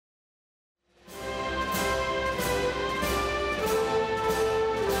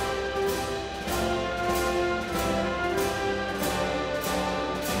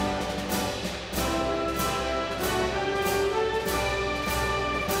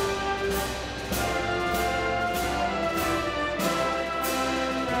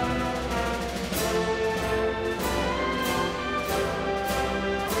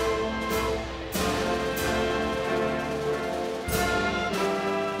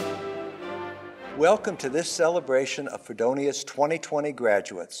Welcome to this celebration of Fredonia's 2020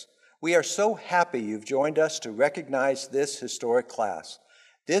 graduates. We are so happy you've joined us to recognize this historic class.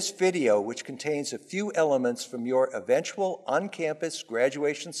 This video, which contains a few elements from your eventual on-campus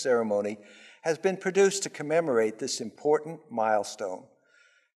graduation ceremony, has been produced to commemorate this important milestone.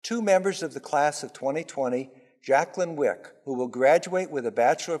 Two members of the class of 2020, Jacqueline Wick, who will graduate with a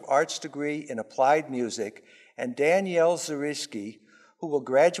Bachelor of Arts degree in Applied Music, and Danielle Zariski, who will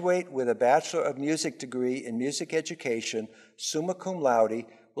graduate with a Bachelor of Music degree in Music Education, summa cum laude,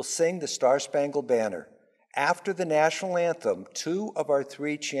 will sing the Star-Spangled Banner. After the national anthem, two of our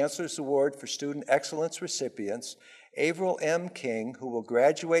three Chancellor's Award for Student Excellence recipients, Avril M. King, who will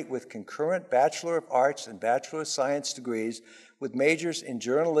graduate with concurrent Bachelor of Arts and Bachelor of Science degrees with majors in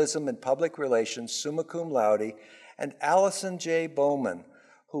Journalism and Public Relations, summa cum laude, and Allison J. Bowman,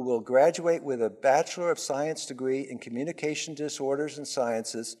 who will graduate with a Bachelor of Science degree in Communication Disorders and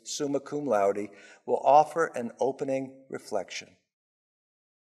Sciences, summa cum laude, will offer an opening reflection.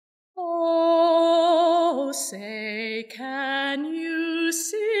 Oh, say, can you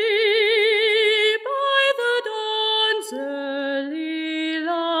see by the dawn's early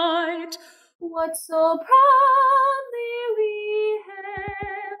light what so proudly we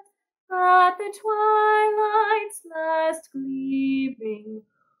hailed at the twilight's last gleaming,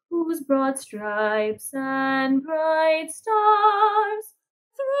 whose broad stripes and bright stars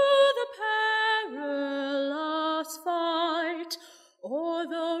through the perilous fight o'er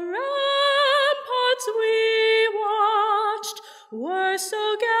the ramparts we watched were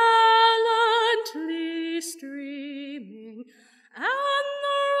so gallantly streaming, and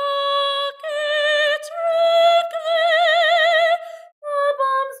the rockets' red glare, the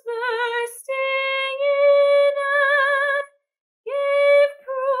bombs bursting in air, gave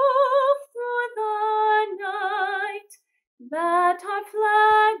proof through the night that our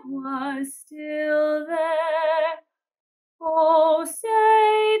flag was still there. Oh,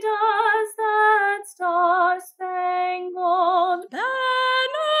 say does that star-spangled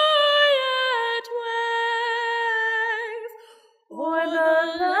banner yet wave o'er the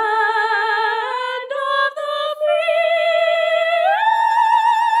land of the free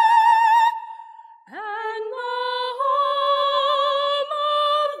and the home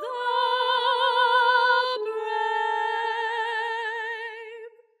of the brave?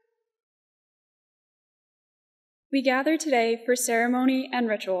 We gather today for ceremony and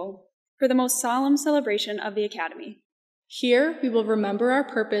ritual, for the most solemn celebration of the Academy. Here we will remember our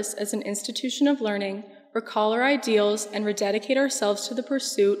purpose as an institution of learning, recall our ideals, and rededicate ourselves to the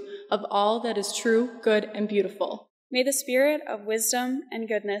pursuit of all that is true, good, and beautiful. May the spirit of wisdom and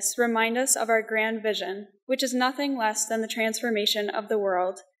goodness remind us of our grand vision, which is nothing less than the transformation of the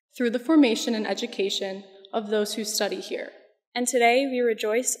world through the formation and education of those who study here. And today we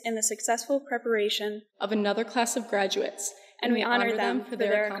rejoice in the successful preparation of another class of graduates, and we honor them for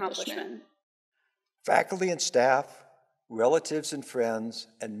their accomplishment. Faculty and staff, relatives and friends,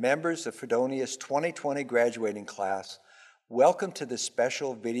 and members of Fredonia's 2020 graduating class, welcome to this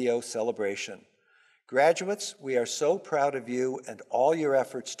special video celebration. Graduates, we are so proud of you and all your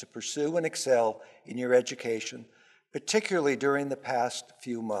efforts to pursue and excel in your education, particularly during the past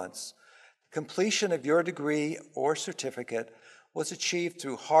few months. Completion of your degree or certificate was achieved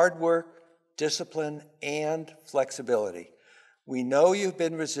through hard work, discipline, and flexibility. We know you've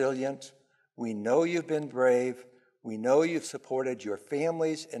been resilient. We know you've been brave. We know you've supported your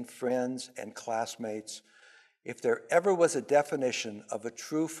families and friends and classmates. If there ever was a definition of a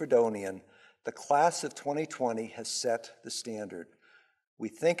true Fredonian, the class of 2020 has set the standard. We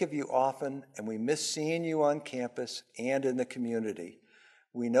think of you often, and we miss seeing you on campus and in the community.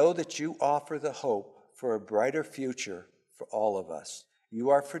 We know that you offer the hope for a brighter future for all of us. You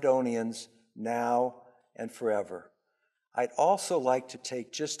are Fredonians now and forever. I'd also like to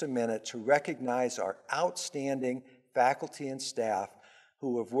take just a minute to recognize our outstanding faculty and staff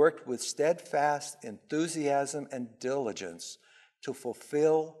who have worked with steadfast enthusiasm and diligence to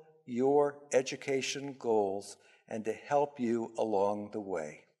fulfill your education goals and to help you along the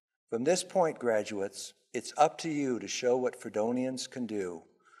way. From this point, graduates, it's up to you to show what Fredonians can do.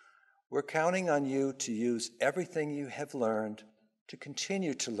 We're counting on you to use everything you have learned, to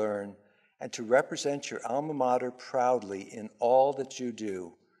continue to learn, and to represent your alma mater proudly in all that you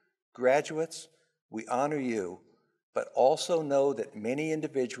do. Graduates, we honor you, but also know that many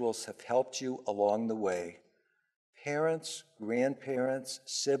individuals have helped you along the way. Parents, grandparents,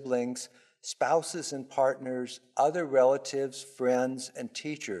 siblings, spouses and partners, other relatives, friends, and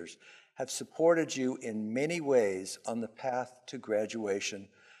teachers have supported you in many ways on the path to graduation,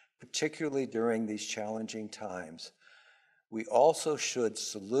 particularly during these challenging times. We also should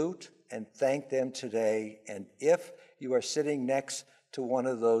salute and thank them today. And if you are sitting next to one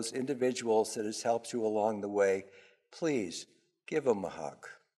of those individuals that has helped you along the way, please give them a hug.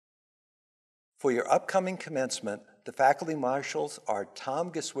 For your upcoming commencement, the faculty marshals are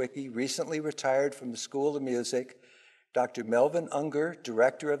Tom Giswicki, recently retired from the School of Music, Dr. Melvin Unger,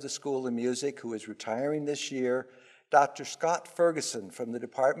 director of the School of Music, who is retiring this year, Dr. Scott Ferguson from the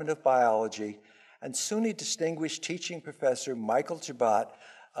Department of Biology, and SUNY Distinguished Teaching Professor Michael Jabat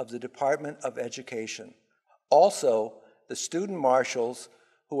of the Department of Education. Also, the student marshals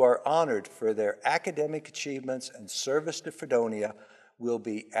who are honored for their academic achievements and service to Fredonia will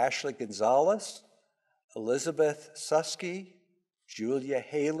be Ashley Gonzalez, Elizabeth Susky, Julia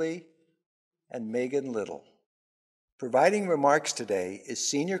Haley, and Megan Little. Providing remarks today is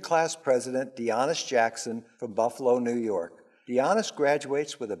Senior Class President Deannis Jackson from Buffalo, New York. Deannis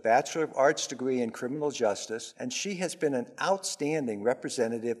graduates with a Bachelor of Arts degree in Criminal Justice, and she has been an outstanding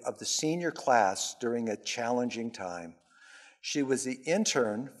representative of the senior class during a challenging time. She was the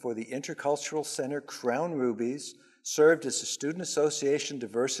intern for the Intercultural Center Crown Rubies, served as the Student Association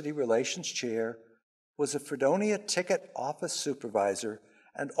Diversity Relations Chair, was a Fredonia Ticket Office Supervisor,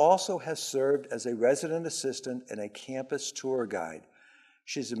 and also has served as a resident assistant and a campus tour guide.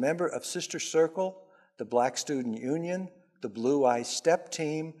 She's a member of Sister Circle, the Black Student Union, the Blue Eye Step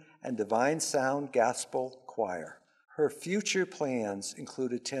Team, and Divine Sound Gospel Choir. Her future plans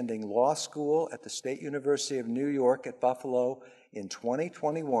include attending law school at the State University of New York at Buffalo in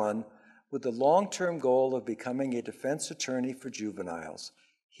 2021 with the long-term goal of becoming a defense attorney for juveniles.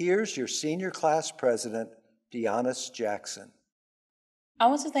 Here's your senior class president, Deannis Jackson. I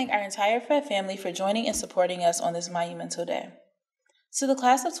want to thank our entire Fred family for joining and supporting us on this monumental day. To the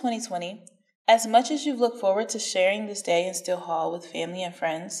class of 2020, as much as you've looked forward to sharing this day in Still Hall with family and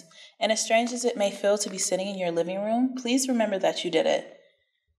friends, and as strange as it may feel to be sitting in your living room, please remember that you did it.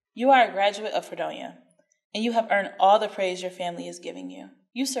 You are a graduate of Fredonia, and you have earned all the praise your family is giving you.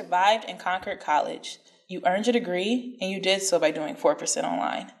 You survived and conquered college. You earned your degree, and you did so by doing 4%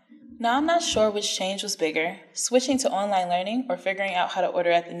 online. Now, I'm not sure which change was bigger, switching to online learning or figuring out how to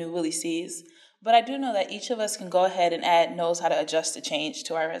order at the new Willie C's, but I do know that each of us can go ahead and add knows how to adjust the change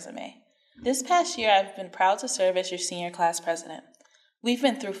to our resume. This past year, I've been proud to serve as your senior class president. We've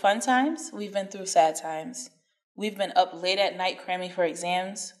been through fun times, we've been through sad times. We've been up late at night cramming for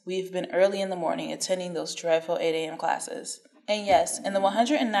exams. We've been early in the morning attending those dreadful 8 a.m. classes. And yes, in the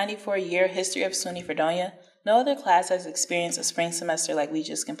 194-year history of SUNY Fredonia, no other class has experienced a spring semester like we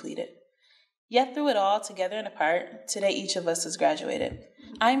just completed. Yet through it all, together and apart, today each of us has graduated.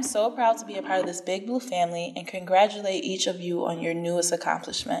 I am so proud to be a part of this big blue family and congratulate each of you on your newest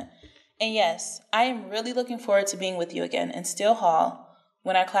accomplishment. And yes, I am really looking forward to being with you again in Still Hall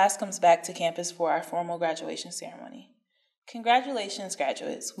when our class comes back to campus for our formal graduation ceremony. Congratulations,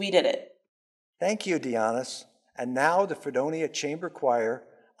 graduates. We did it. Thank you, Deannis. And now the Fredonia Chamber Choir,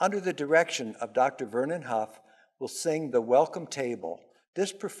 under the direction of Dr. Vernon Huff, will sing The Welcome Table.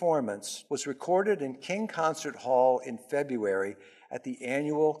 This performance was recorded in King Concert Hall in February at the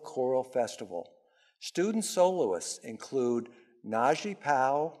annual Choral Festival. Student soloists include Najee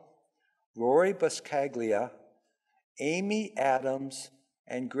Powell, Rory Buscaglia, Amy Adams,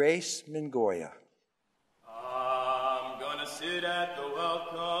 and Grace Mingoya. I'm gonna sit at the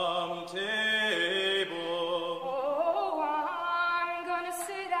welcome table. Oh, I'm gonna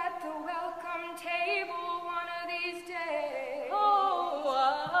sit at the welcome table one of these days. Oh,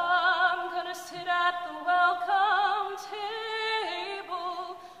 I'm gonna sit at the welcome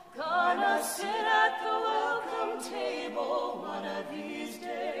table. Gonna sit at the welcome table one of these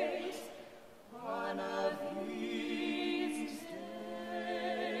days. One of these days.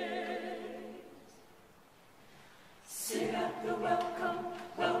 Sit at the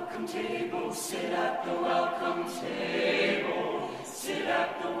welcome table. Sit at the welcome table. Sit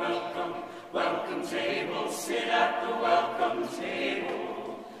at the welcome table. Sit at the welcome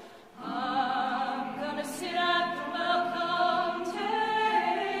table. I'm gonna sit at the welcome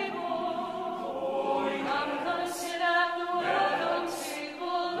table. Oh, I'm gonna sit at the welcome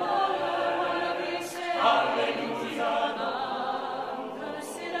table. One of these days. Hallelujah. I'm gonna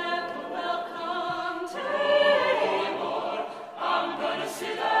sit at the welcome table. I'm gonna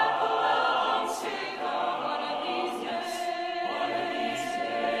sit at the welcome table. One of these days. One of these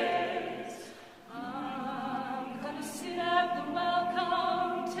days. I'm gonna sit at the welcome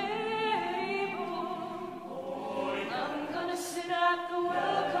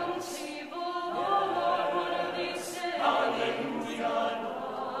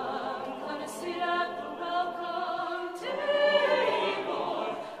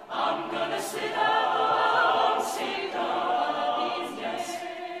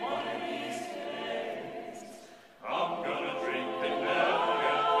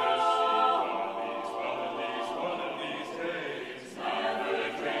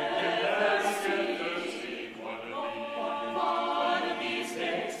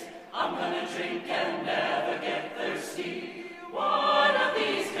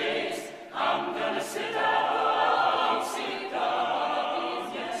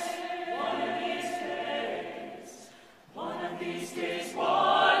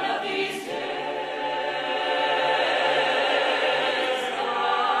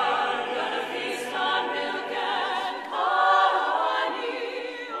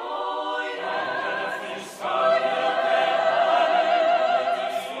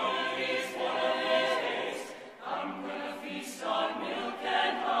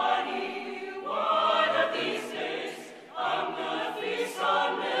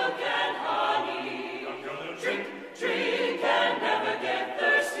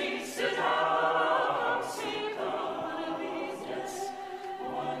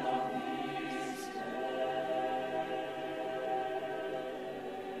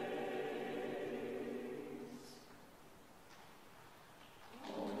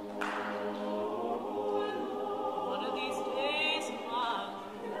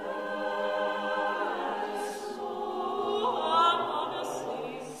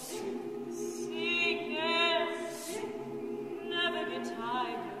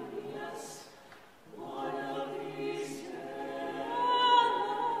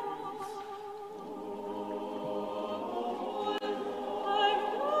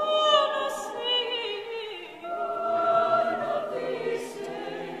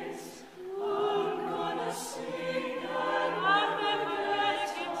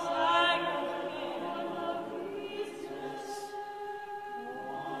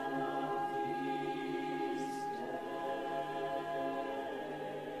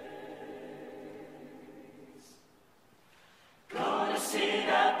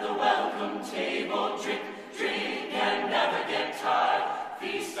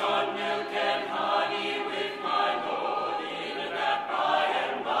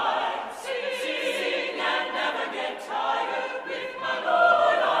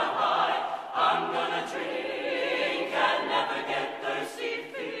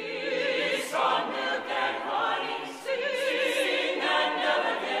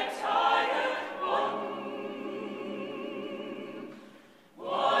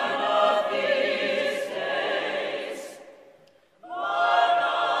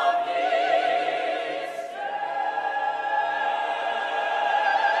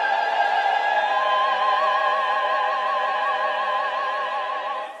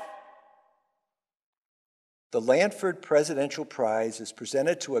The Lanford Presidential Prize is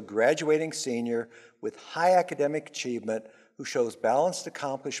presented to a graduating senior with high academic achievement who shows balanced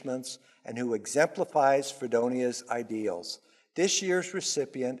accomplishments and who exemplifies Fredonia's ideals. This year's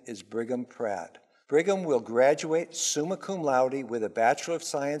recipient is Brigham Pratt. Brigham will graduate summa cum laude with a Bachelor of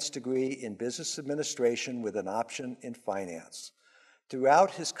Science degree in Business Administration with an option in finance.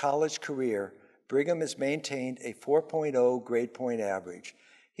 Throughout his college career, Brigham has maintained a 4.0 grade point average.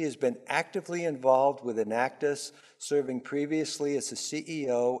 He has been actively involved with Enactus, serving previously as the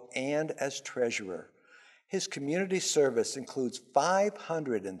CEO and as treasurer. His community service includes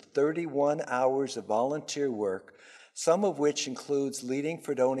 531 hours of volunteer work, some of which includes leading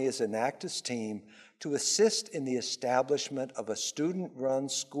Fredonia's Enactus team to assist in the establishment of a student-run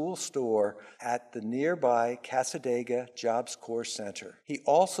school store at the nearby Cassadaga Jobs Corps Center. He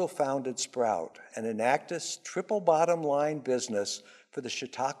also founded Sprout, an Enactus triple bottom line business for the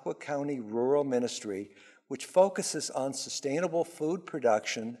Chautauqua County Rural Ministry, which focuses on sustainable food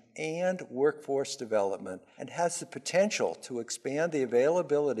production and workforce development and has the potential to expand the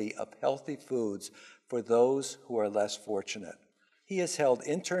availability of healthy foods for those who are less fortunate. He has held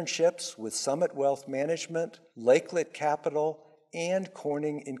internships with Summit Wealth Management, Lakelet Capital, and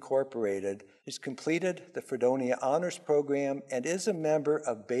Corning Incorporated, has completed the Fredonia Honors Program, and is a member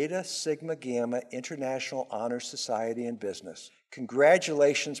of Beta Sigma Gamma International Honor Society in Business.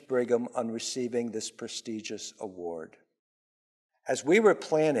 Congratulations, Brigham, on receiving this prestigious award. As we were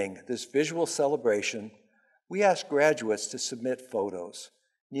planning this visual celebration, we asked graduates to submit photos.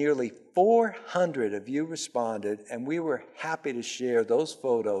 Nearly 400 of you responded, and we were happy to share those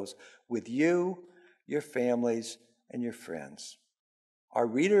photos with you, your families, and your friends. Our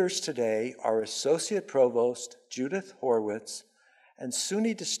readers today are Associate Provost Judith Horwitz and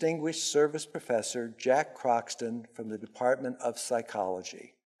SUNY Distinguished Service Professor Jack Croxton from the Department of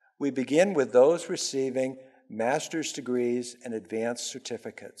Psychology. We begin with those receiving master's degrees and advanced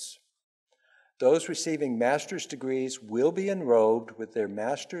certificates. Those receiving master's degrees will be enrobed with their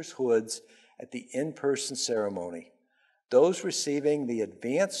master's hoods at the in-person ceremony. Those receiving the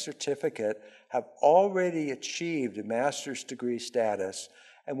advanced certificate have already achieved a master's degree status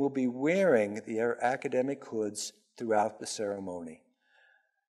and will be wearing their academic hoods throughout the ceremony.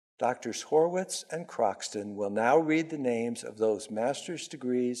 Drs. Horwitz and Croxton will now read the names of those master's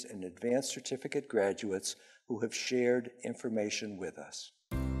degrees and advanced certificate graduates who have shared information with us.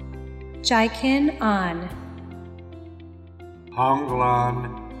 Jaikin An,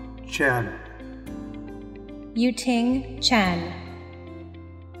 Honglan Chen, Yuting Chen,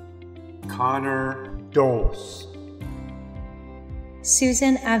 Connor Doles,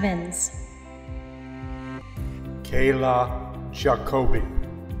 Susan Evans, Kayla Jacoby,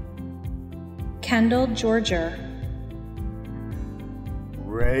 Kendall Georger,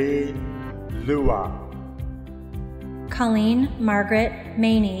 Ray Lua, Colleen Margaret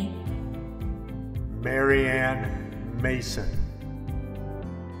Maney, Marianne Mason,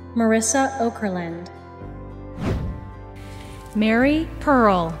 Marissa Okerlund, Mary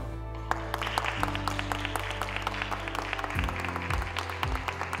Pearl,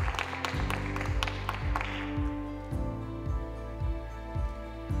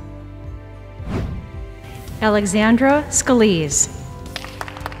 Alexandra Scalise,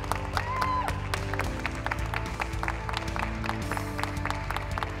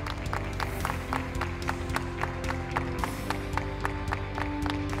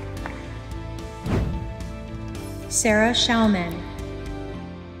 Sarah Schauman,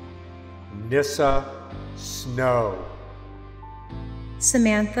 Nissa Snow,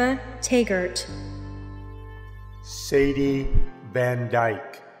 Samantha Tagert, Sadie Van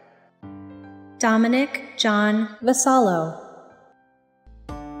Dyke, Dominic John Vasallo,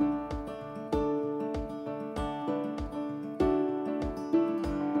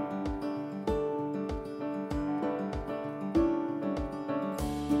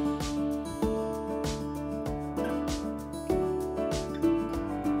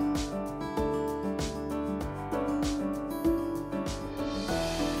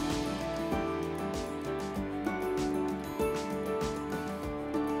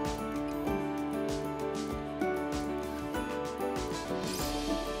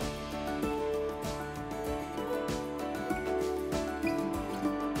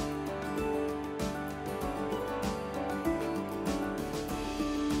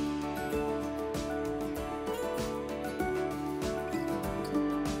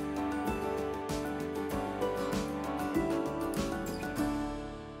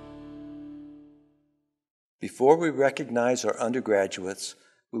 Before we recognize our undergraduates,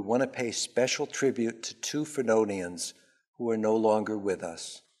 we want to pay special tribute to two Fredonians who are no longer with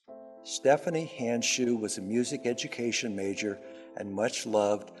us. Stephanie Hanshu was a music education major and much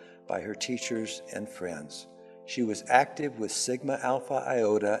loved by her teachers and friends. She was active with Sigma Alpha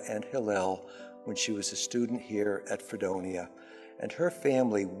Iota and Hillel when she was a student here at Fredonia, and her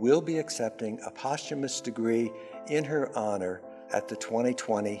family will be accepting a posthumous degree in her honor at the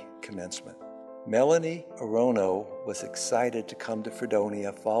 2020 commencement. Melanie Orono was excited to come to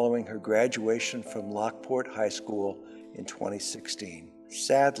Fredonia following her graduation from Lockport High School in 2016.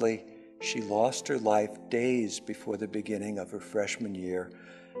 Sadly, she lost her life days before the beginning of her freshman year,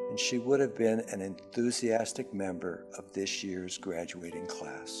 and she would have been an enthusiastic member of this year's graduating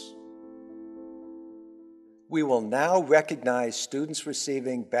class. We will now recognize students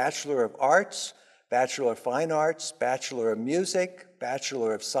receiving Bachelor of Arts, Bachelor of Fine Arts, Bachelor of Music,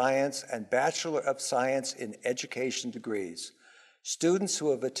 Bachelor of Science, and Bachelor of Science in Education degrees. Students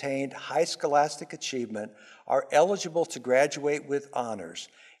who have attained high scholastic achievement are eligible to graduate with honors,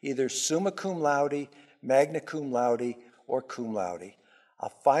 either summa cum laude, magna cum laude, or cum laude. A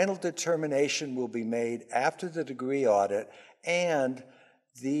final determination will be made after the degree audit, and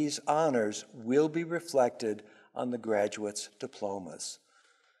these honors will be reflected on the graduates' diplomas.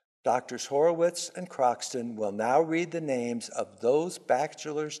 Drs. Horowitz and Croxton will now read the names of those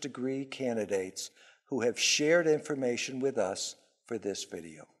bachelor's degree candidates who have shared information with us for this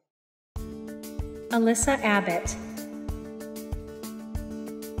video. Alyssa Abbott,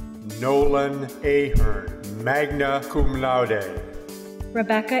 Nolan Ahern, magna cum laude.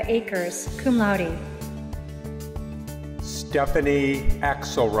 Rebecca Akers, cum laude. Stephanie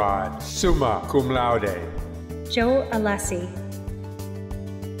Axelrod, summa cum laude. Joe Alessi,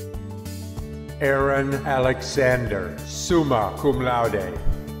 Aaron Alexander, summa cum laude.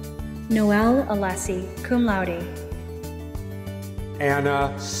 Noel Alessi, cum laude.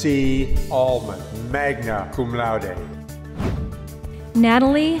 Anna C. Allman, magna cum laude.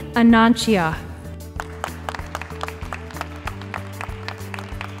 Natalie Anancia,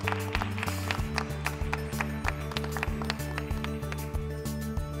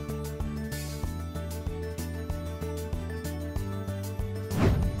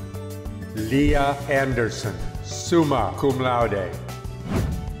 Leah Anderson, summa cum laude.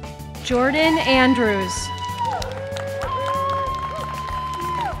 Jordan Andrews,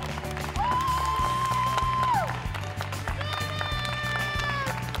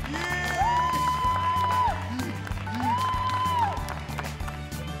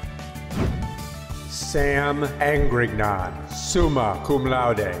 Sam Angrignon, summa cum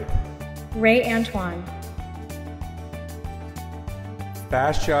laude. Ray Antoine,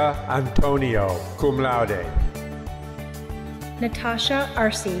 Basha Antonio, cum laude. Natasha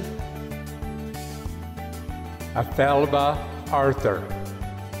Arce, Athelba Arthur,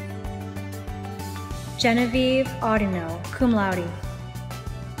 Genevieve Audino, cum laude.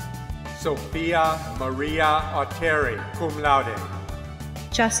 Sophia Maria Oteri, cum laude.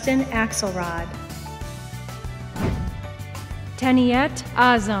 Justin Axelrod, Taniet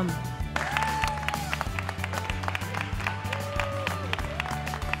Azam,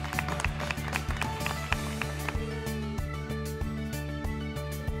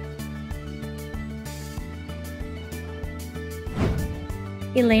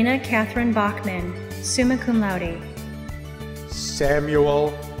 Elena Catherine Bachman, summa cum laude.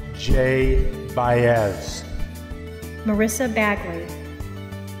 Samuel J. Baez, Marissa Bagley,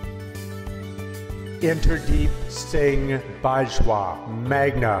 Interdeep Singh Bajwa,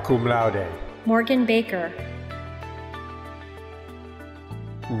 magna cum laude. Morgan Baker,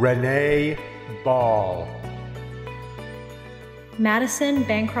 Renee Ball, Madison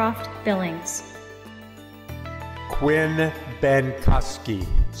Bancroft Billings, Quinn Benkuski,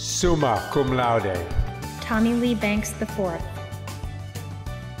 summa cum laude. Tommy Lee Banks IV,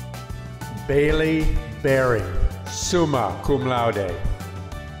 Bailey Berry, summa cum laude.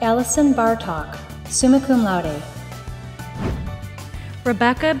 Allison Bartok, summa cum laude.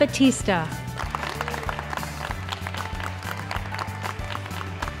 Rebecca Batista,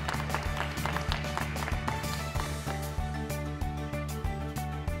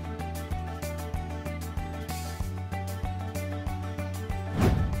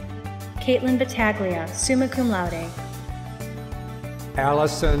 Caitlin Battaglia, summa cum laude.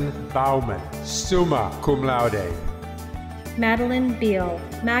 Allison Bauman, summa cum laude. Madeline Beal,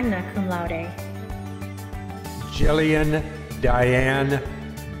 magna cum laude. Jillian Diane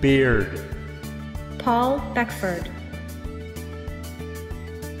Beard, Paul Beckford,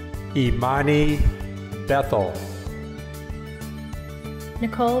 Imani Bethel,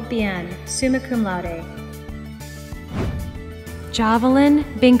 Nicole Bien, summa cum laude. Javelin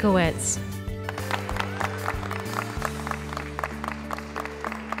Binkowitz,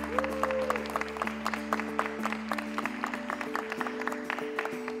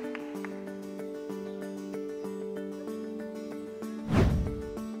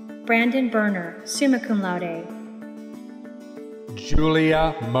 Brandon Berner, summa cum laude.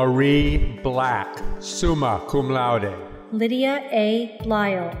 Julia Marie Black, summa cum laude. Lydia A.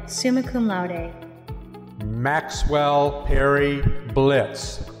 Lyle, summa cum laude. Maxwell Perry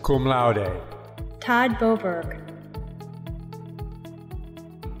Blitz, cum laude. Todd Boberg.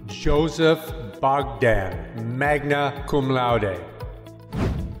 Joseph Bogdan, magna cum laude.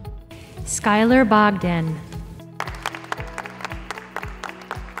 Skylar Bogdan.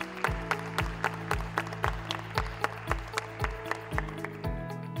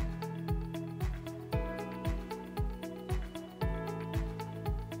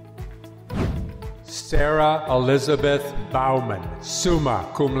 Sarah Elizabeth Bauman, summa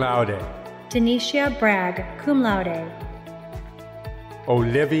cum laude. Denisha Bragg, cum laude.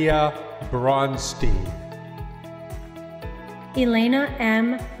 Olivia Braunstein. Elena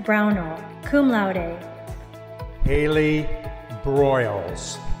M. Brownell, cum laude. Haley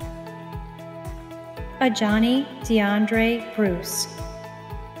Broyles. Ajani DeAndre Bruce.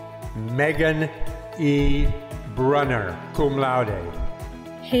 Megan E. Brunner, cum laude.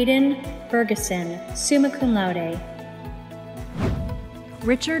 Hayden Ferguson, summa cum laude.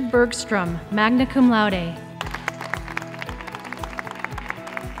 Richard Bergstrom, magna cum laude.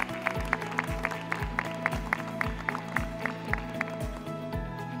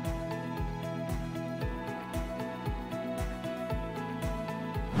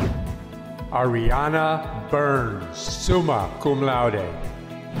 Ariana Burns, summa cum laude.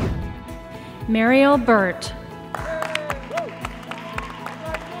 Mariel Burt.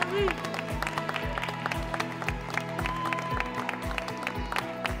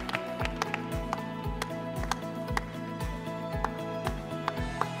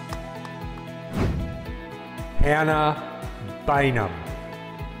 Hannah Bynum.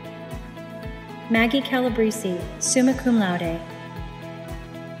 Maggie Calabrese, summa cum laude.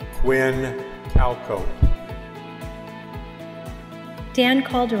 Quinn Calcote. Dan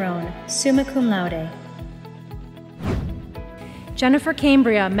Calderon, summa cum laude. Jennifer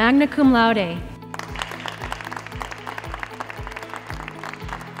Cambria, magna cum laude.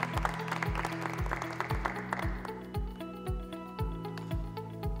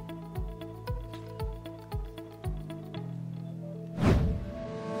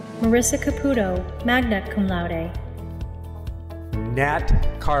 Marissa Caputo, magna cum laude. Nat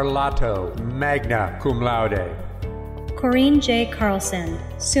Carlotto, magna cum laude. Corinne J. Carlson,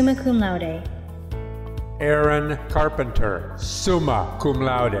 summa cum laude. Aaron Carpenter, summa cum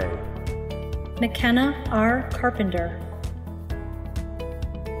laude. McKenna R. Carpenter.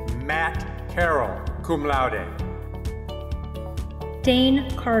 Matt Carroll, cum laude. Dane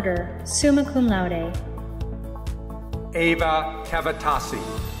Carter, summa cum laude. Ava Cavatasi.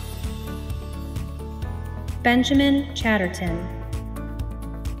 Benjamin Chatterton.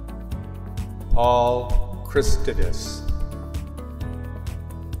 Paul Christidis.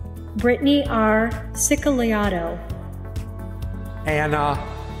 Brittany R. Siciliato. Anna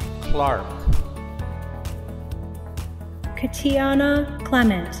Clark. Katiana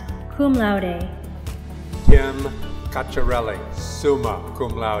Clement, cum laude. Kim Cacciarelli, summa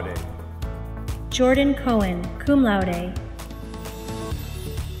cum laude. Jordan Cohen, cum laude.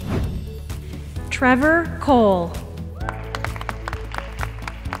 Trevor Cole.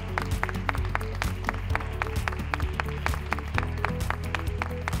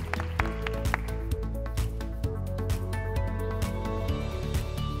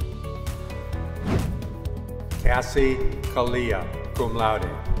 Cassie Kalia, cum laude.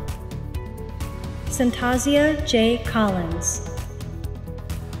 Santazia J. Collins.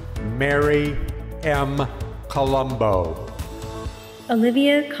 Mary M. Colombo.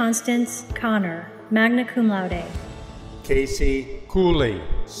 Olivia Constance Connor, magna cum laude. Casey Cooley,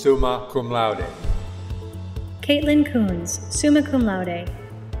 summa cum laude. Caitlin Coons, summa cum laude.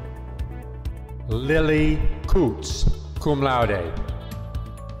 Lily Coots, cum laude.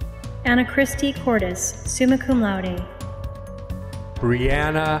 Anna Christie Cordis, summa cum laude.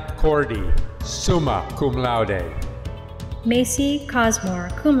 Brianna Cordy, summa cum laude. Macy Cosmore,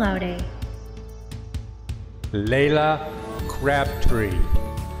 cum laude. Layla Crabtree.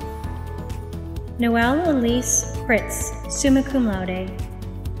 Noelle Elise Fritz, summa cum laude.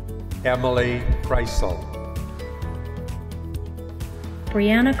 Emily Kreisel.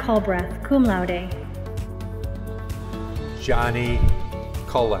 Brianna Culbreth, cum laude. Johnny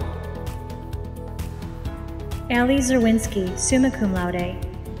Cullen. Allie Zerwinski, summa cum laude.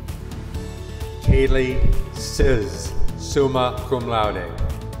 Kaylee Sizz, summa cum laude.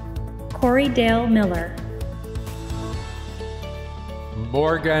 Corey Dale Miller.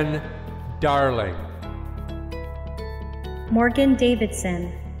 Morgan Darling. Morgan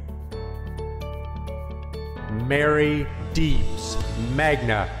Davidson. Mary Deeps,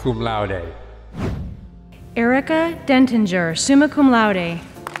 magna cum laude. Erica Dentinger, summa cum laude.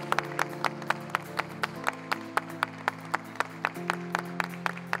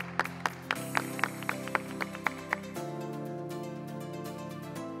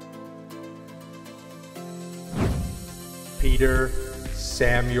 Peter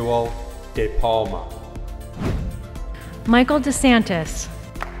Samuel De Palma. Michael DeSantis.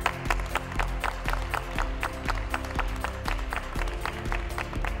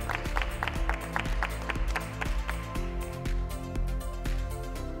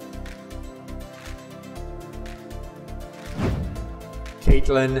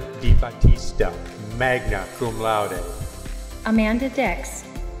 Caitlin Di Battista, magna cum laude. Amanda Dix.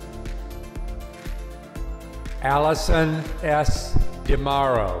 Allison S.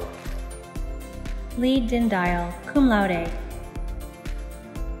 DeMauro. Lee Dindile, cum laude.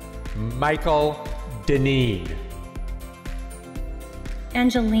 Michael Deneen.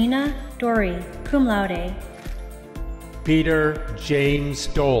 Angelina Dory, cum laude. Peter James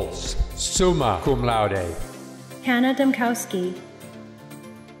Dolce, summa cum laude. Hannah Domkowski.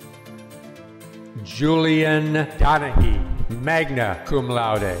 Julian Donahue, magna cum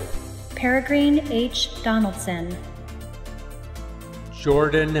laude. Peregrine H. Donaldson.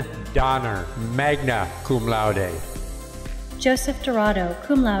 Jordan Donner, magna cum laude. Joseph Dorado,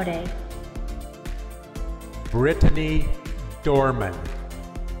 cum laude. Brittany Dorman.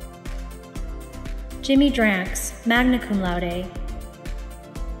 Jimmy Drax, magna cum laude.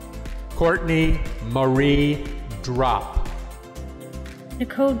 Courtney Marie Drop.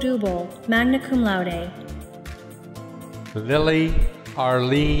 Nicole Dubel, magna cum laude. Lily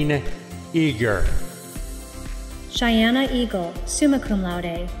Arlene Eager. Cheyenne Eagle, summa cum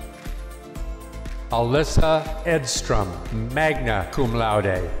laude. Alyssa Edstrom, magna cum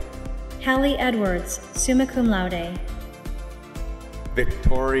laude. Hallie Edwards, summa cum laude.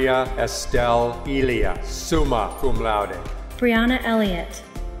 Victoria Estelle Elia, summa cum laude. Brianna Elliott.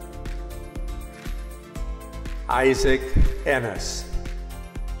 Isaac Ennis.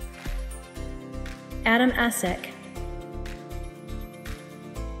 Adam Essick.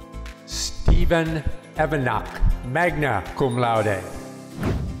 Stephen Evanock, magna cum laude.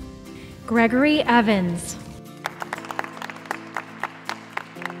 Gregory Evans.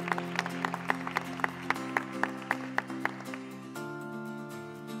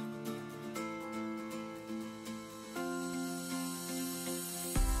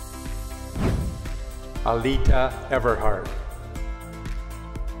 Alita Everhart.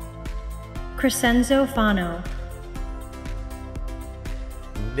 Crescenzo Fano.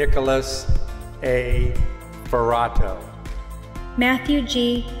 Nicholas A. Ferrato. Matthew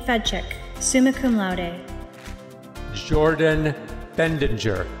G. Fedchik, summa cum laude. Jordan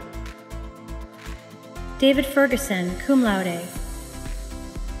Bendinger. David Ferguson, cum laude.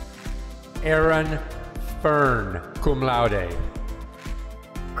 Aaron Fern, cum laude.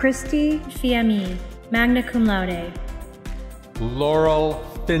 Christy Fiammi, magna cum laude. Laurel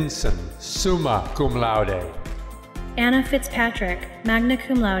Finson, summa cum laude. Anna Fitzpatrick, magna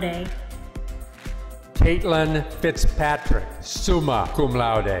cum laude. Caitlin Fitzpatrick, summa cum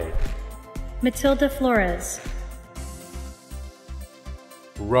laude. Matilda Flores.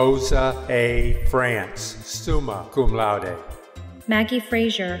 Rosa A. France, summa cum laude. Maggie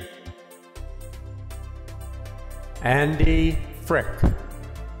Frazier. Andy Frick.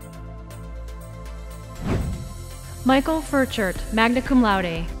 Michael Furchert, magna cum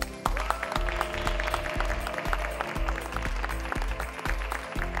laude.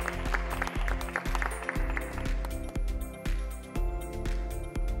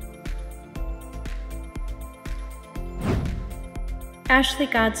 Ashley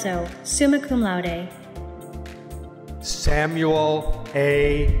Godso, summa cum laude. Samuel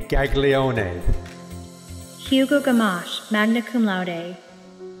A. Gaglione. Hugo Gamache, magna cum laude.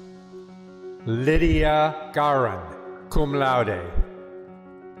 Lydia Garan, cum laude.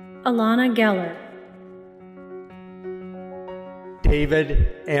 Alana Geller. David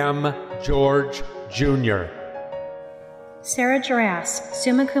M. George Jr. Sarah Gerass,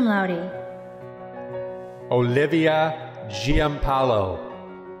 summa cum laude. Olivia Giampalo.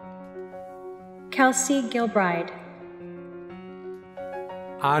 Kelsey Gilbride.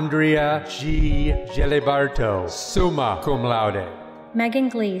 Andrea G. Geliberto, summa cum laude. Megan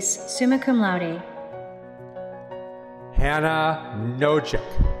Glees, summa cum laude. Hannah Nojik.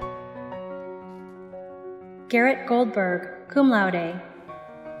 Garrett Goldberg, cum laude.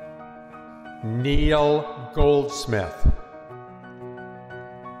 Neil Goldsmith.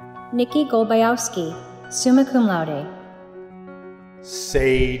 Nikki Golbayowski, summa cum laude.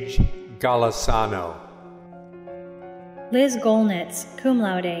 Sage Golisano. Liz Golnitz, cum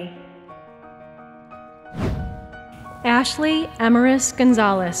laude. Ashley Emeris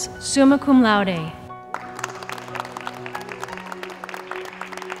Gonzalez, summa cum laude.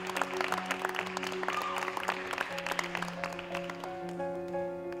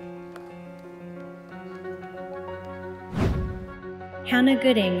 Hannah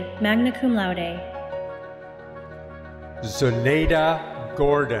Gooding, magna cum laude. Zunaida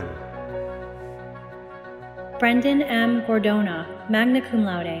Gordon. Brendan M. Gordona, magna cum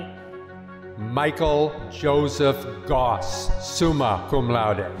laude. Michael Joseph Goss, summa cum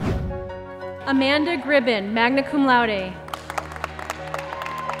laude. Amanda Gribben, magna cum laude.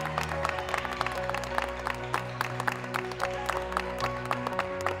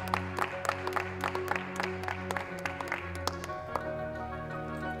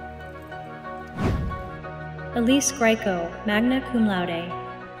 Elise Greco, magna cum laude.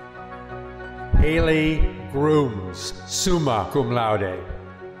 Haley Grooms, summa cum laude.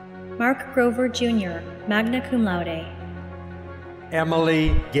 Mark Grover Jr., magna cum laude.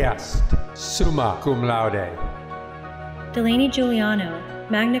 Emily Guest, summa cum laude. Delaney Giuliano,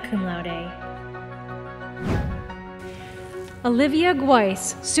 magna cum laude. Olivia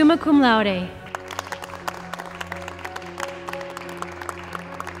Guice, summa cum laude.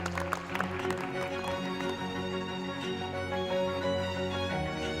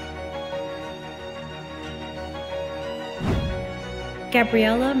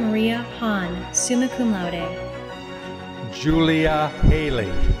 Gabriella Maria Hahn, summa cum laude. Julia Haley,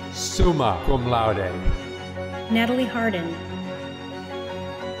 summa cum laude. Natalie Harden.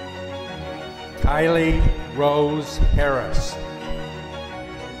 Kylie Rose Harris.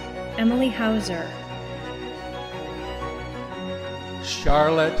 Emily Hauser.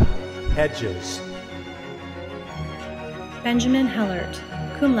 Charlotte Hedges. Benjamin Hellert,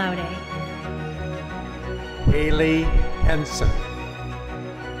 cum laude. Haley Henson.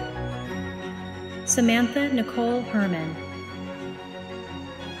 Samantha Nicole Herman.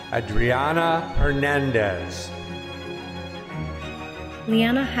 Adriana Hernandez.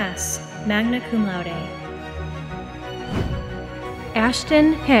 Leanna Hess, magna cum laude.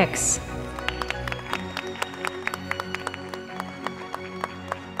 Ashton Hicks.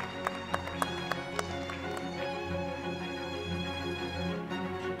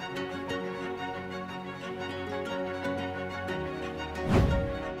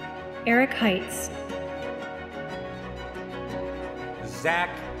 Eric Heitz.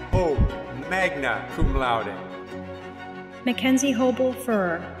 Zach Hope, magna cum laude. Mackenzie Hobel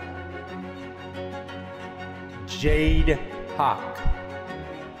Furrer. Jade Hawk.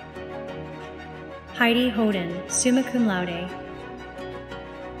 Heidi Hoden, summa cum laude.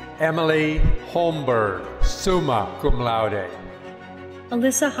 Emily Holmberg, summa cum laude.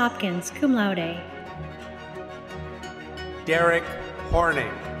 Alyssa Hopkins, cum laude. Derek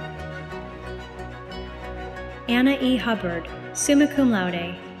Horning. Anna E. Hubbard, summa cum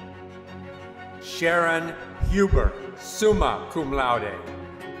laude. Sharon Huber, summa cum laude.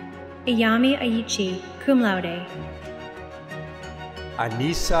 Iyami Aichi, cum laude.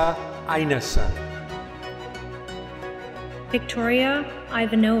 Anissa Einason. Victoria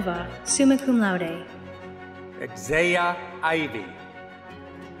Ivanova, summa cum laude. Exaya Ivy.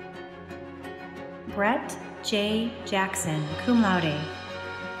 Brett J. Jackson, cum laude.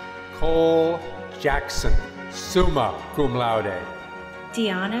 Cole Jackson, summa cum laude.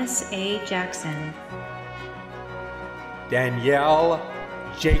 Deonis A. Jackson. Danielle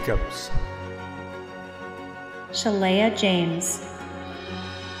Jacobs. Shalea James.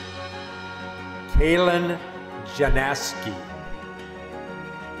 Kaylin Janaski.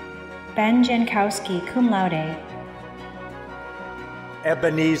 Ben Jankowski, cum laude.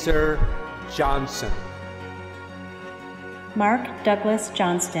 Ebenezer Johnson. Mark Douglas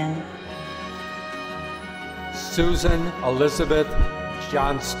Johnston. Susan Elizabeth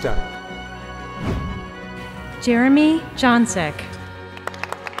Johnston. Jeremy Johnsick.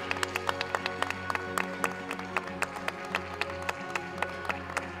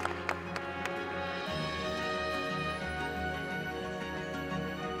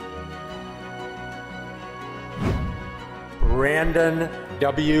 Brandon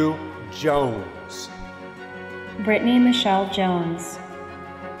W. Jones. Brittany Michelle Jones.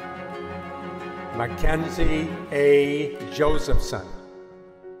 Mackenzie A. Josephson.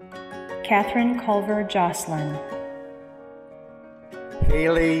 Catherine Culver Jocelyn.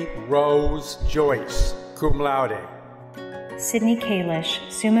 Haley Rose Joyce, cum laude. Sydney Kalish,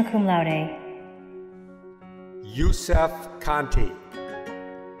 summa cum laude. Yusef Conti.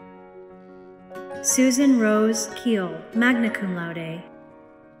 Susan Rose Keel, magna cum laude.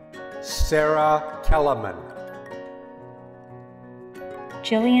 Sarah Kellerman.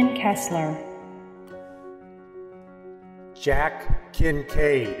 Jillian Kessler. Jack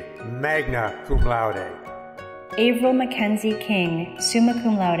Kincaid, magna cum laude. Avril Mackenzie King, summa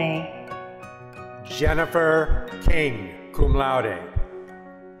cum laude. Jennifer King, cum laude.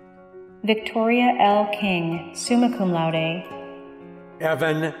 Victoria L. King, summa cum laude.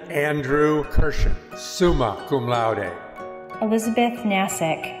 Evan Andrew Kirshen, summa cum laude. Elizabeth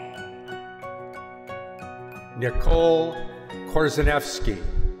Nasik. Nicole Korzeniewski.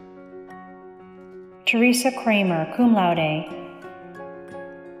 Teresa Kramer, cum laude.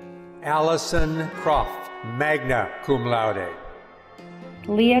 Allison Croft, magna cum laude.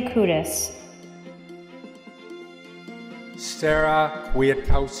 Leah Kudis. Sarah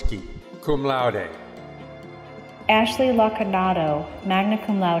Kwiatkowski, cum laude. Ashley Lacanato, magna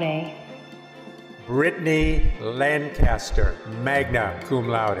cum laude. Brittany Lancaster, magna cum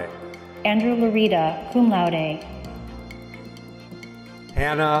laude. Andrew Larita, cum laude.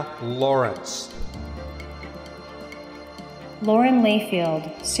 Hannah Lawrence. Lauren Layfield,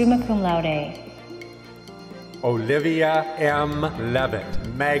 summa cum laude. Olivia M. Levitt,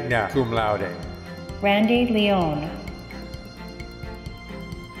 magna cum laude. Randy Leone.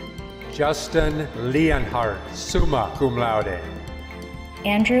 Justin Leonhardt, summa cum laude.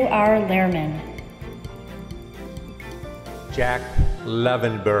 Andrew R. Lehrman. Jack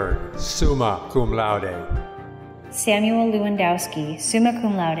Levenberg, summa cum laude. Samuel Lewandowski, summa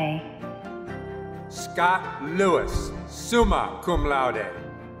cum laude. Scott Lewis, summa cum laude.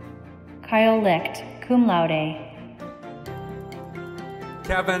 Kyle Licht, cum laude.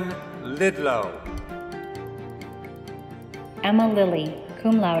 Kevin Lidlow. Emma Lilly,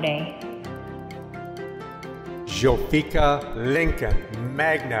 cum laude. Jofika Lincoln,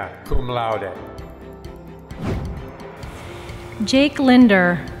 magna cum laude. Jake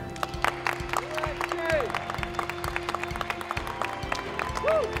Linder.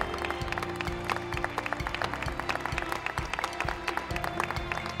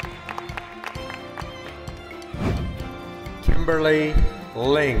 Kimberly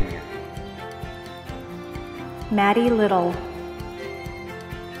Ling. Maddie Little.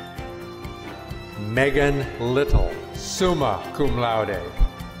 Megan Little, summa cum laude.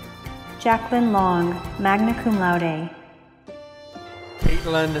 Jacqueline Long, magna cum laude.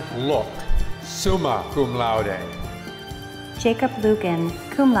 Caitlin Look, summa cum laude. Jacob Lugan,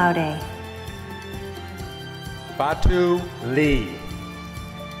 cum laude. Batu Lee.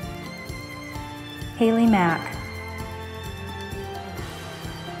 Haley Mack.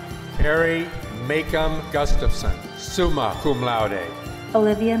 Carrie Macomb Gustafson, summa cum laude.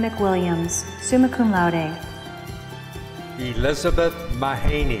 Olivia McWilliams, summa cum laude. Elizabeth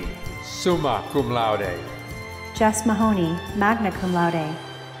Mahaney, summa cum laude. Jess Mahoney, magna cum laude.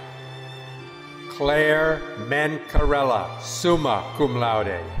 Claire Mancarella, summa cum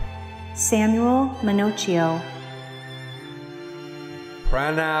laude. Samuel Manocchio.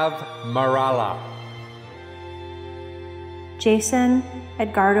 Pranav Marala. Jason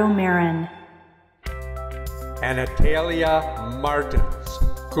Edgardo Marin. Anatalia Martins,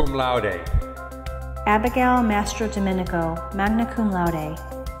 cum laude. Abigail Mastro Domenico, magna cum laude.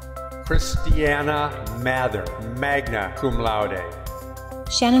 Christiana Mather, magna cum laude.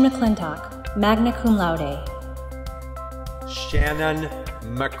 Shannon McClintock, magna cum laude. Shannon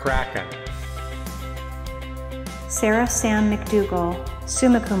McCracken. Sarah Sam McDougall,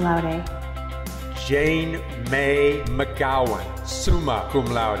 summa cum laude. Jane May McGowan, summa cum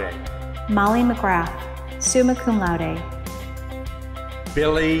laude. Molly McGrath, summa cum laude.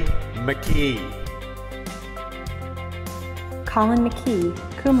 Billy McKee. Colin McKee,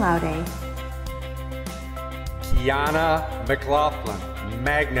 cum laude. Kiana McLaughlin,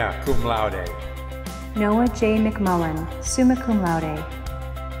 magna cum laude. Noah J. McMullen, summa cum laude.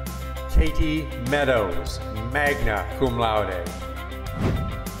 Katie Meadows, magna cum laude.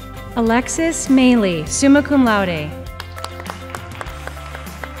 Alexis Maley, summa cum laude.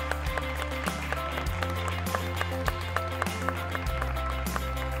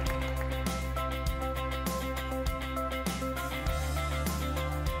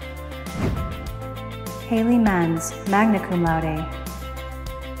 Haley Menz, magna cum laude.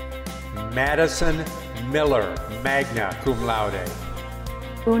 Madison Miller, magna cum laude.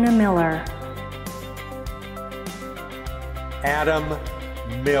 Una Miller. Adam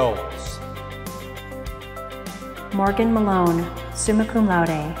Mills. Morgan Malone, summa cum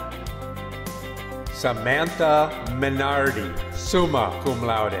laude. Samantha Minardi, summa cum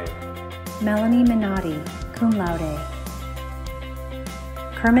laude. Melanie Minotti, cum laude.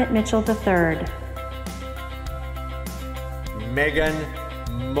 Kermit Mitchell III. Megan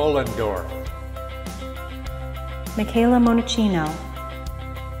Mullendorf. Michaela Monachino.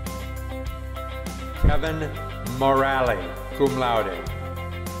 Kevin Morale, cum laude.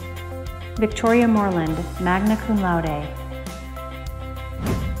 Victoria Moreland, magna cum laude.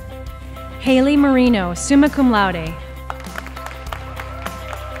 Haley Marino, summa cum laude.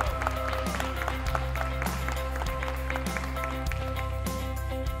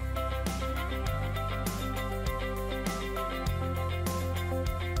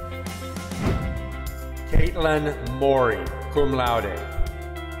 Caitlin Mori, cum laude.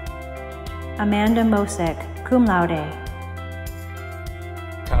 Amanda Mosick, cum laude.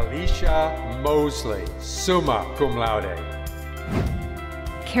 Kalisha Mosley, summa cum laude.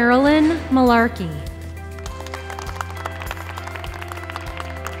 Carolyn Malarkey.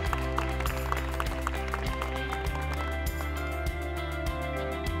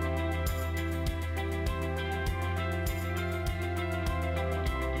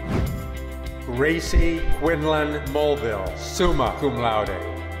 Gracie Quinlan Mulville, summa cum laude.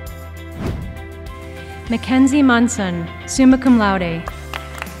 Mackenzie Munson, summa cum laude.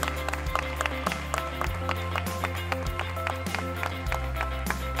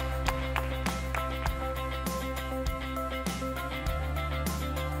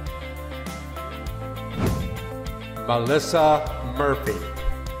 Melissa Murphy.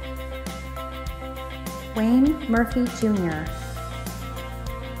 Wayne Murphy Jr.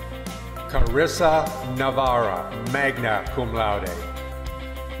 Carissa Navarra, magna cum laude.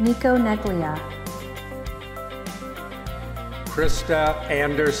 Nico Neglia. Krista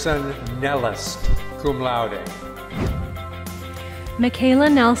Anderson Nellist, cum laude. Michaela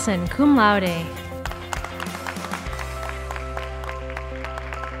Nelson, cum laude.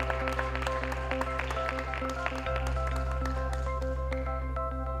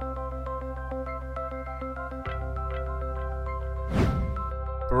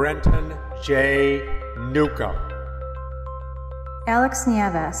 Brenton J. Newcomb. Alex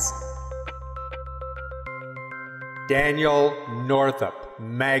Nieves. Daniel Northup,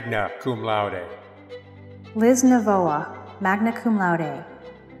 magna cum laude. Liz Navoa, magna cum laude.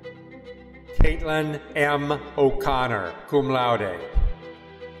 Caitlin M. O'Connor, cum laude.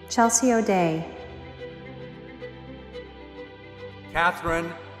 Chelsea O'Day.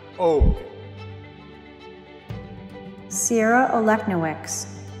 Catherine Oak. Sierra Oleknowicz.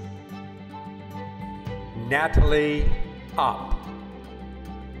 Natalie Up.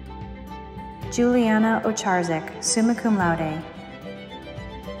 Juliana Ocharzik, summa cum laude.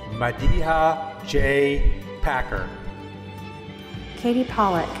 Madiha J. Packer. Katie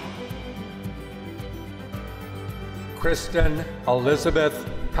Pollock. Kristen Elizabeth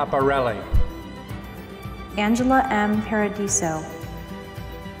Paparelli. Angela M. Paradiso.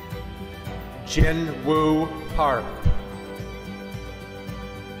 Jin Woo Park.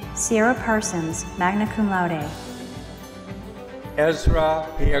 Sierra Parsons, magna cum laude. Ezra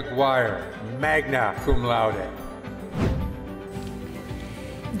P. Aguirre, magna cum laude.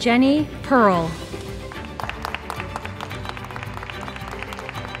 Jenny Pearl.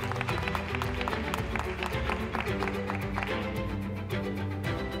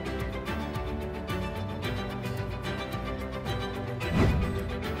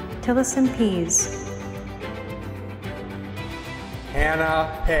 Tillison Pease.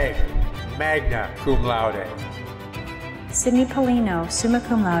 Hannah Pegg, magna cum laude. Sydney Polino, summa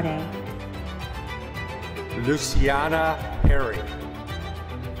cum laude. Luciana Perry.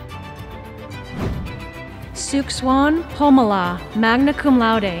 Sukswan Pomala, magna cum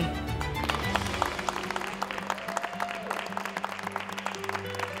laude.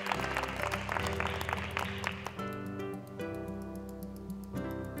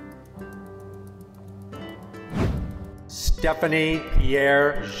 Stephanie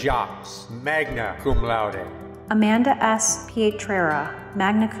Pierre Jacques, magna cum laude. Amanda S. Pietrera,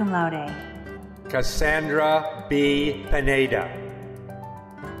 magna cum laude. Cassandra B. Pineda.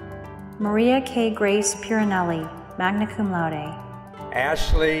 Maria K. Grace Piranelli, magna cum laude.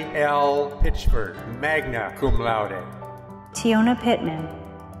 Ashley L. Pitchford, magna cum laude. Tiona Pittman.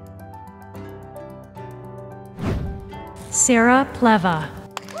 Sarah Pleva.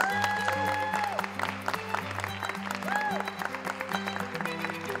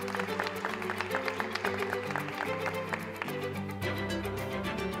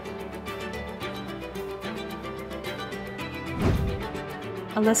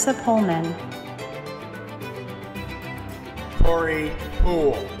 Alyssa Pullman. Tori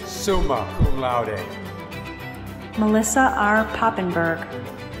Poole, summa cum laude. Melissa R. Poppenberg.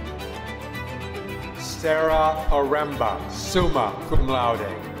 Sarah Aremba, summa cum laude.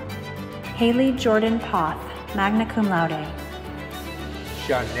 Haley Jordan Poth, magna cum laude.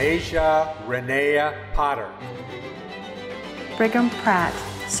 Shanasia Renea Potter. Brigham Pratt,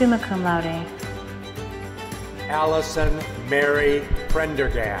 summa cum laude. Allison Mary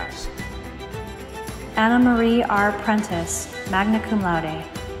Prendergast. Anna Marie R. Prentice, magna cum laude.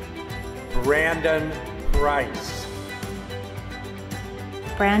 Brandon Price.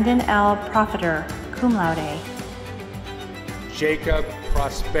 Brandon L. Profiter, cum laude. Jacob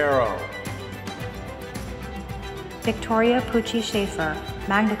Prospero. Victoria Pucci Schaefer,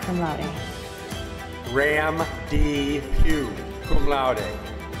 magna cum laude. Graham D. Pugh, cum laude.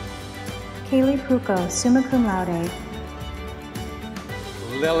 Kaylee Pucco, summa cum laude.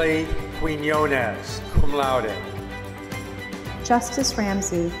 Lily Quinones, cum laude. Justice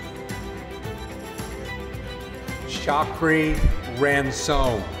Ramsey. Chakri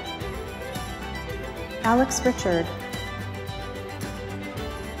Ransome. Alex Richard.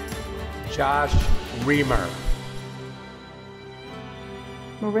 Josh Reamer.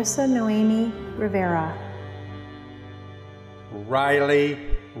 Marissa Noemi Rivera. Riley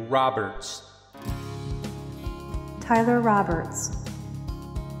Roberts. Tyler Roberts.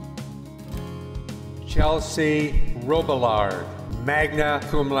 Chelsea Robillard, magna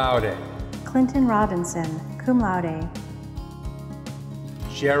cum laude. Clinton Robinson, cum laude.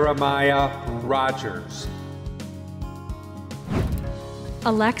 Jeremiah Rogers.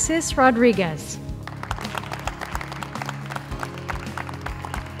 Alexis Rodriguez.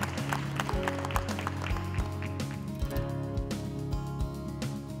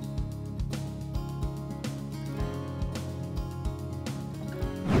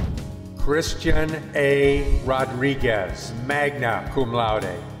 Christian A. Rodriguez, magna cum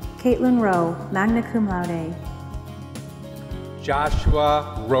laude. Caitlin Rowe, magna cum laude.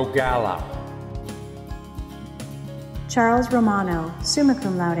 Joshua Rogala. Charles Romano, summa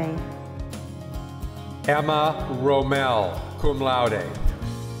cum laude. Emma Romel, cum laude.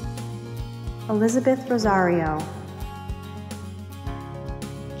 Elizabeth Rosario.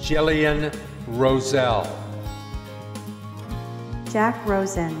 Jillian Roselle. Jack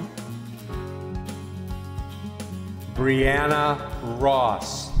Rosen. Brianna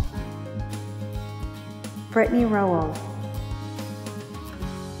Ross. Brittany Rowell.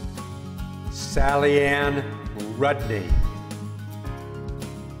 Sally Ann Rudney.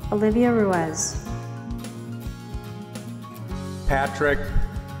 Olivia Ruiz. Patrick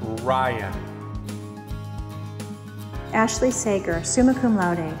Ryan. Ashley Sager, summa cum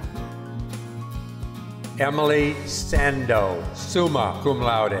laude. Emily Sando, summa cum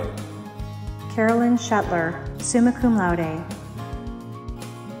laude. Carolyn Shetler, summa cum laude.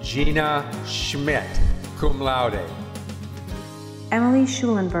 Gina Schmidt, cum laude. Emily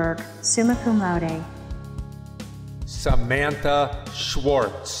Schulenberg, summa cum laude. Samantha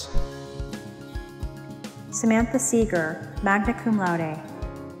Schwartz. Samantha Seeger, magna cum laude.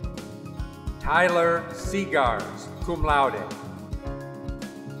 Tyler Seagars, cum laude.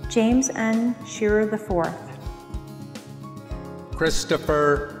 James N. Shearer IV.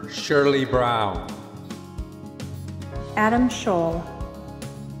 Christopher Shirley Brown. Adam Scholl.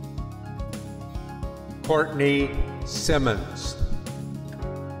 Courtney Simmons.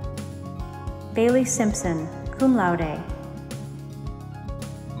 Bailey Simpson, cum laude.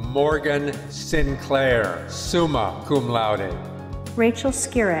 Morgan Sinclair, summa cum laude. Rachel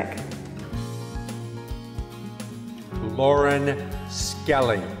Skirick. Lauren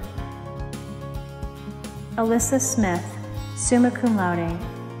Skelly. Alyssa Smith, summa cum laude.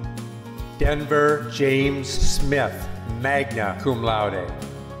 Denver James Smith, magna cum laude.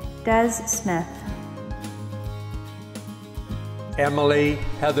 Des Smith. Emily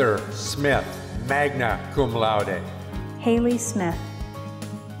Heather Smith, magna cum laude. Haley Smith.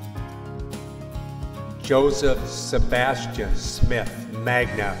 Joseph Sebastian Smith,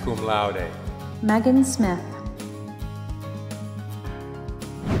 magna cum laude. Megan Smith.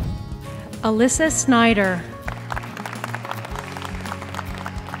 Alyssa Snyder.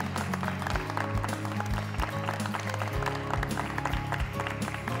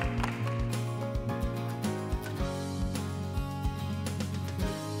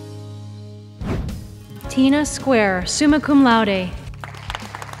 Tina Square, summa cum laude.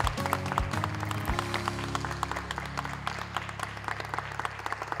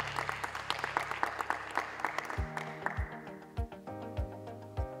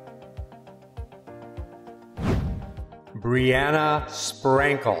 Brianna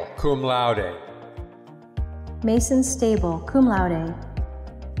Sprankle, cum laude. Mason Stable, cum laude.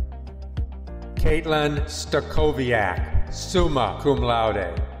 Caitlin Stakoviak, summa cum laude.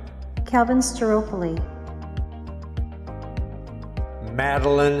 Calvin Staropoli.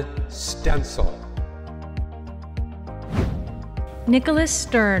 Madeline Stencil. Nicholas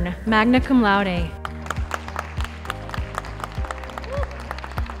Stern, magna cum laude.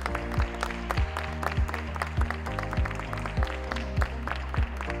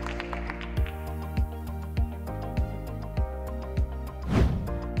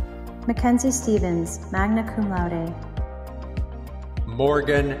 Mackenzie Stevens, magna cum laude.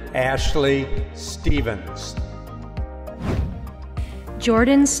 Morgan Ashley Stevens.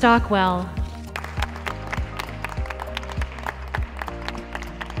 Jordan Stockwell.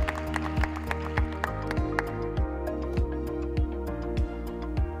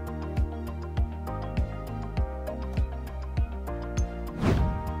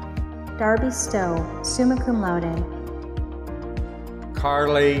 Darby Stowe, summa cum laude.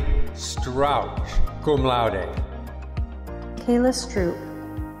 Carly Strouch, cum laude. Kayla Stroop.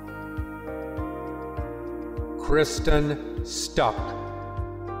 Kristen Stuck.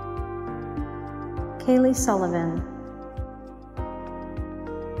 Kaylee Sullivan.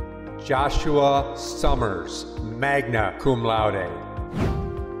 Joshua Summers, magna cum laude.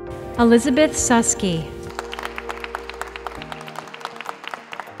 Elizabeth Susky.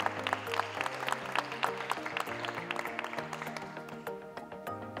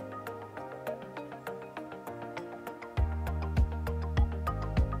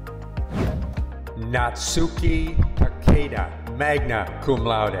 Natsuki Takeda, magna cum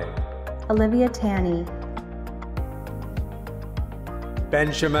laude. Olivia Tanny.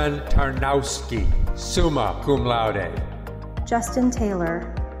 Benjamin Tarnowski, summa cum laude. Justin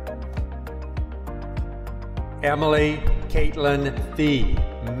Taylor. Emily Caitlin Thee,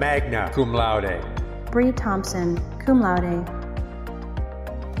 magna cum laude. Bree Thompson, cum laude.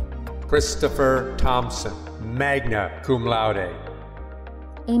 Christopher Thompson, magna cum laude.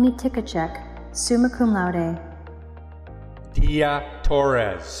 Amy Tikachek, summa cum laude. Dia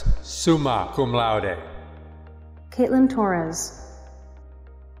Torres, summa cum laude. Caitlin Torres.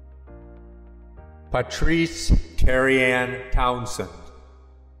 Patrice Terry-Ann Townsend.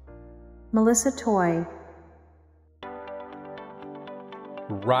 Melissa Toy.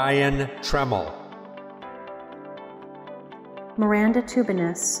 Ryan Tremmel. Miranda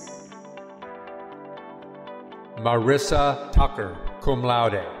Tubinis. Marissa Tucker, cum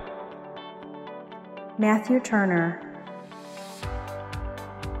laude. Matthew Turner.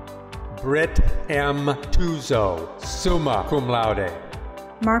 Britt M. Tuzo, summa cum laude.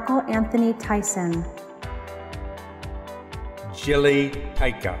 Marco Anthony Tyson. Jilly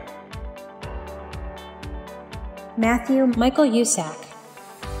Taika. Matthew Michael Usack.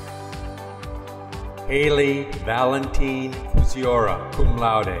 Haley Valentine Cusiora, cum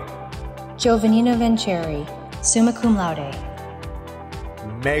laude. Giovannino Vencheri, summa cum laude.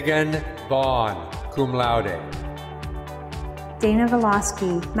 Megan Vaughn, cum laude. Dana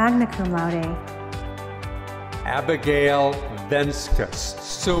Velosky, magna cum laude. Abigail Venskus,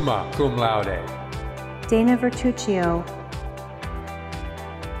 summa cum laude. Dana Vertuccio.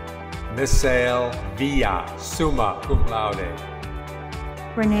 Misael Villa, summa cum laude.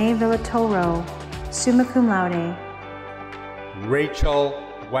 Renee Villatoro, summa cum laude. Rachel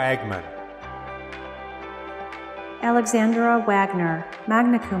Wagman. Alexandra Wagner,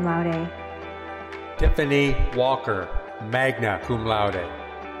 magna cum laude. Tiffany Walker, magna cum laude.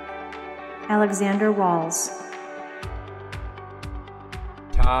 Alexander Walls.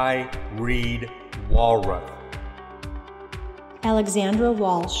 Ty Reed Walrath. Alexandra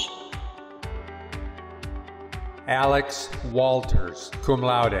Walsh. Alex Walters, cum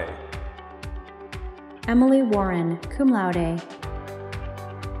laude. Emily Warren, cum laude.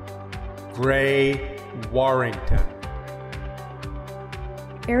 Gray Warrington.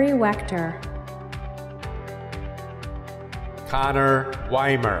 Ari Wechter. Connor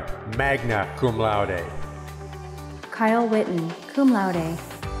Weimer, magna cum laude. Kyle Witten, cum laude.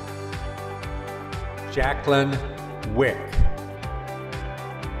 Jacqueline Wick.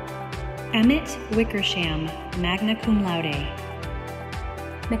 Emmett Wickersham, magna cum laude.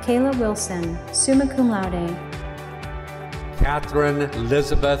 Michaela Wilson, summa cum laude. Catherine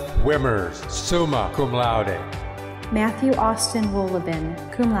Elizabeth Wimmers, summa cum laude. Matthew Austin Wolobin,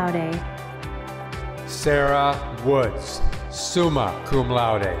 cum laude. Sarah Woods, summa cum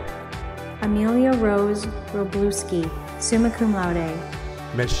laude. Amelia Rose Robluski, summa cum laude.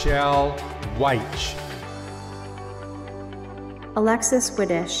 Michelle Weich. Alexis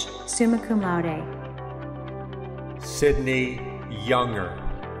Widdish, summa cum laude. Sydney Younger.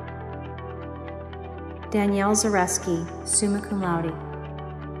 Danielle Zareski, summa cum laude.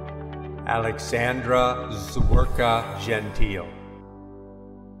 Alexandra Zwerka Gentile.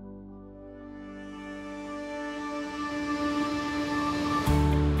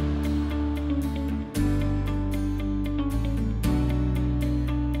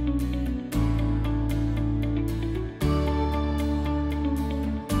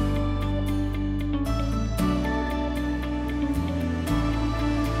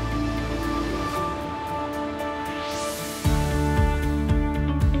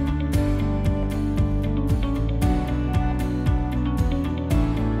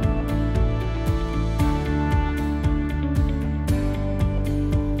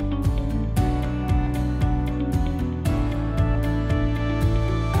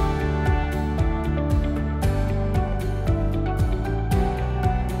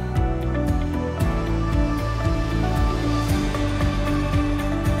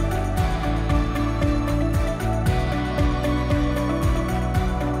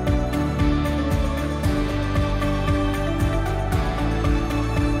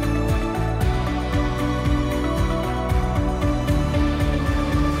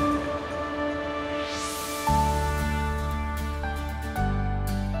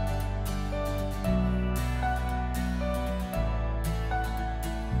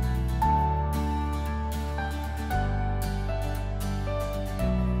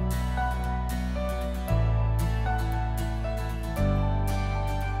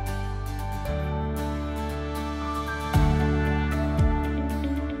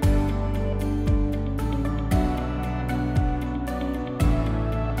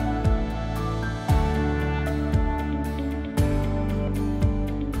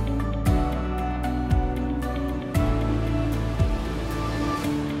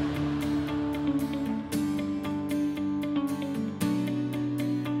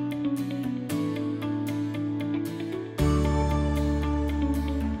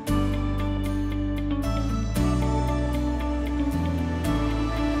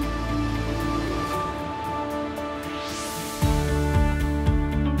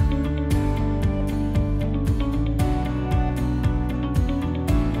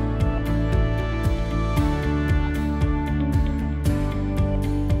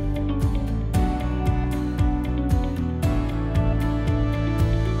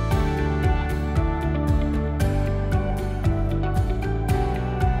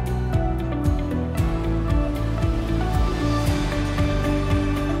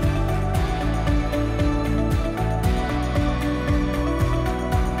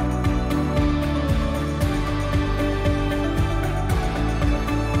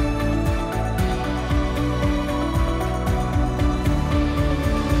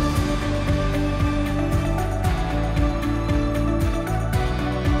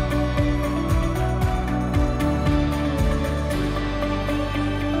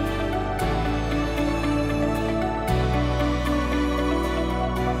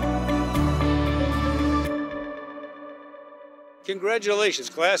 Congratulations,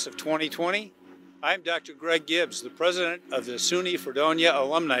 class of 2020. I'm Dr. Greg Gibbs, the president of the SUNY Fredonia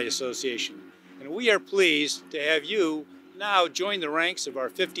Alumni Association, and we are pleased to have you now join the ranks of our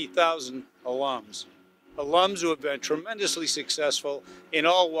 50,000 alums. Alums who have been tremendously successful in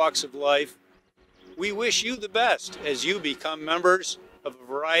all walks of life. We wish you the best as you become members of a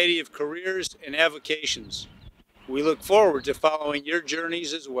variety of careers and avocations. We look forward to following your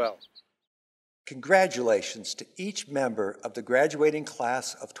journeys as well. Congratulations to each member of the graduating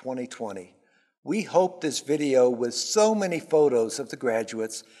class of 2020. We hope this video with so many photos of the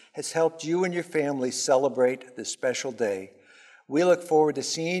graduates has helped you and your family celebrate this special day. We look forward to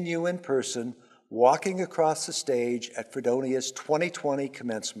seeing you in person, walking across the stage at Fredonia's 2020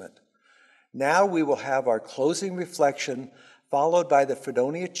 commencement. Now we will have our closing reflection, followed by the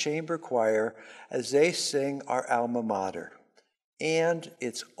Fredonia Chamber Choir as they sing our alma mater. And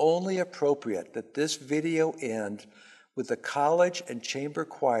it's only appropriate that this video end with the college and chamber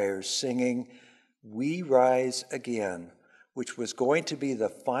choirs singing "We Rise Again," which was going to be the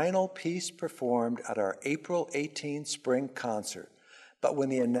final piece performed at our April 18 spring concert. But when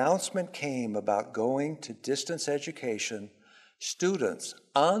the announcement came about going to distance education, students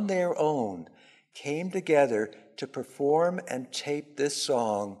on their own came together to perform and tape this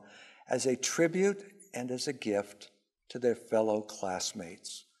song as a tribute and as a gift to their fellow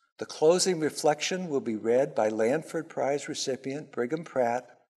classmates. The closing reflection will be read by Lanford Prize recipient Brigham Pratt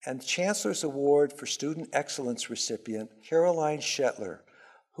and Chancellor's Award for Student Excellence recipient Caroline Shetler,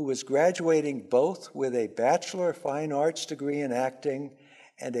 who is graduating both with a Bachelor of Fine Arts degree in acting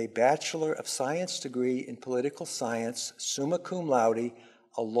and a Bachelor of Science degree in Political Science, summa cum laude,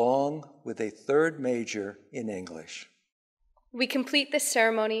 along with a third major in English. We complete this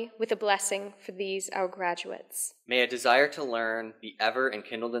ceremony with a blessing for these, our graduates. May a desire to learn be ever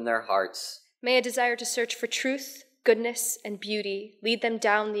enkindled in their hearts. May a desire to search for truth, goodness, and beauty lead them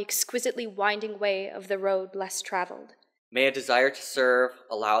down the exquisitely winding way of the road less traveled. May a desire to serve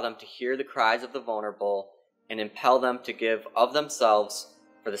allow them to hear the cries of the vulnerable and impel them to give of themselves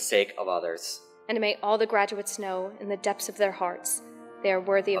for the sake of others. And may all the graduates know in the depths of their hearts they are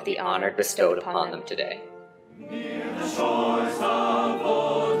worthy of the honor bestowed upon them today. Near the shores of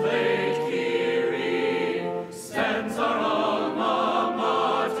old Lake Erie stands our alma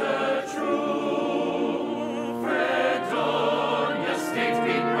mater true. Fredonia State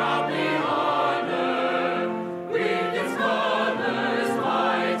we proudly honor with its colors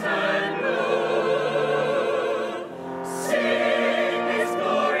white and blue. Sing its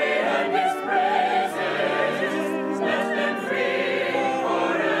glory and its praises, let them ring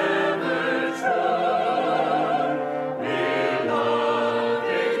forever true.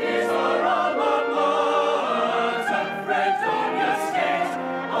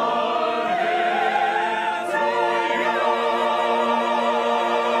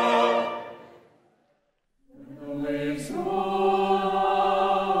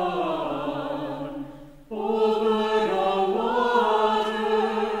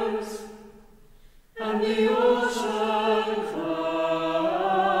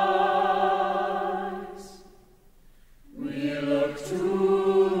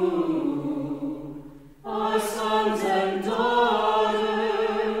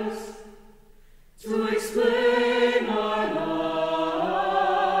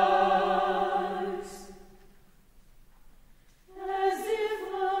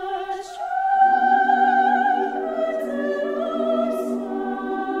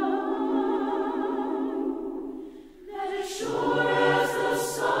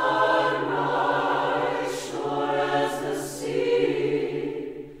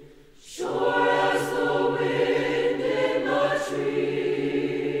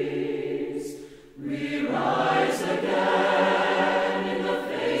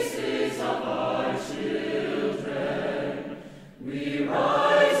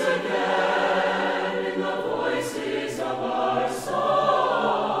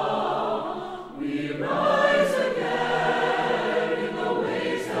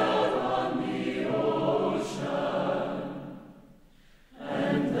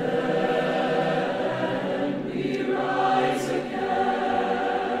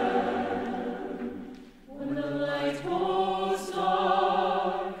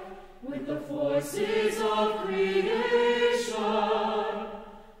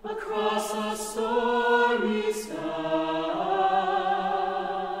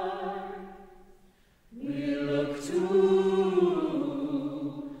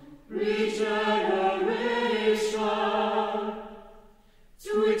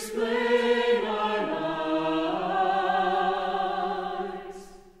 Explain